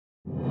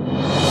From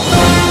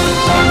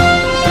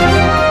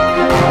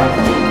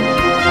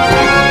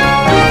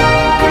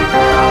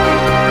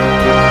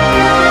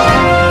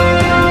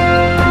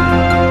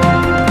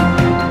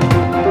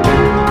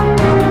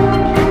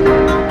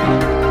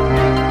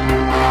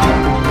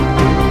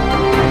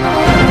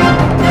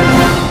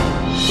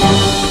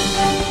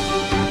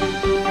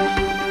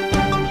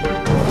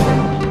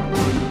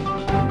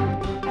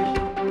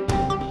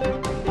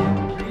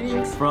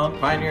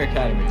Pioneer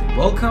Academy.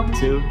 Welcome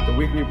to the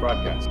weekly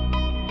broadcast.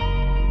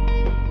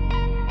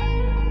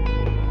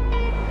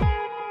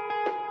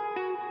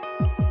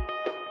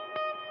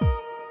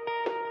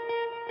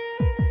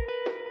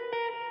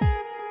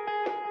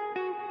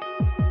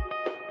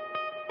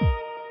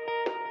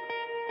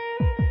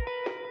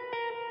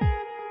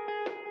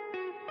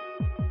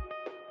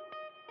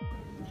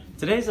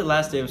 Today is the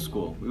last day of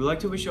school. We would like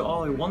to wish you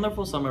all a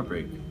wonderful summer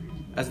break.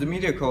 As the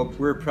Media Co-op,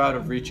 we're proud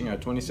of reaching our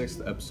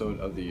 26th episode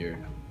of the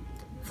year.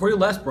 For the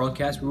last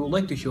broadcast, we would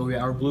like to show you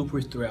our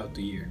bloopers throughout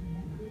the year.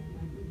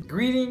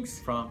 Greetings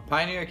from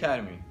Pioneer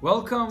Academy.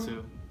 Welcome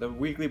to the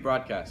weekly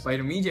broadcast by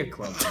the Media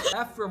Club.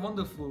 After a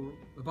wonderful...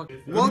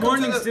 Good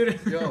morning,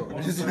 students. Yo,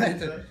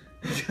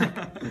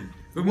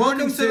 Good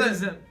morning,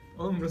 students.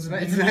 Oğlum burası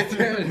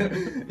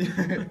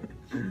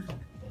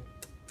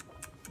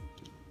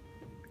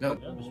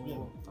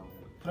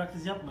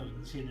Practice yapma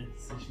şeyde,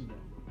 session'da.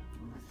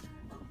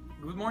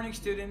 Good morning,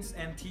 students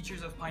and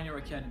teachers of Pioneer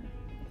Academy.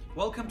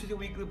 Welcome to the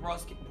weekly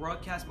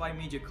broadcast by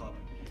Media Club.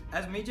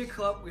 As Media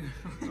Club, we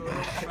will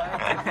try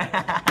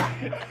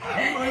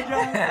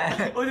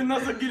to... Hocam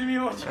nasıl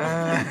girmiyor hocam?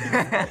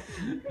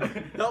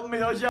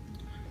 Yapmayın hocam.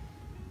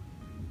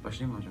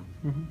 Başlayayım mı hocam?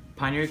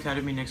 Pioneer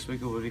Academy next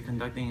week will be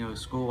conducting a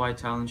school-wide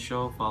talent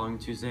show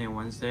following Tuesday and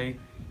Wednesday,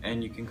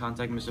 and you can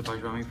contact Mr.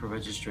 Bajrami for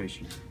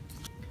registration.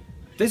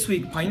 This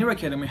week, Pioneer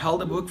Academy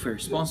held a book fair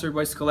sponsored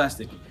by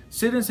Scholastic.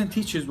 Students and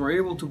teachers were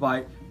able to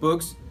buy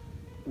books.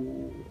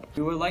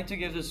 We would like to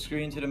give the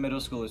screen to the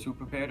middle schoolers who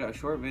prepared a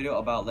short video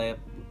about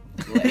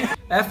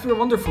After a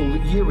wonderful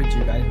year with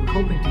you guys, we're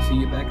hoping to see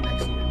you back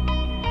next year.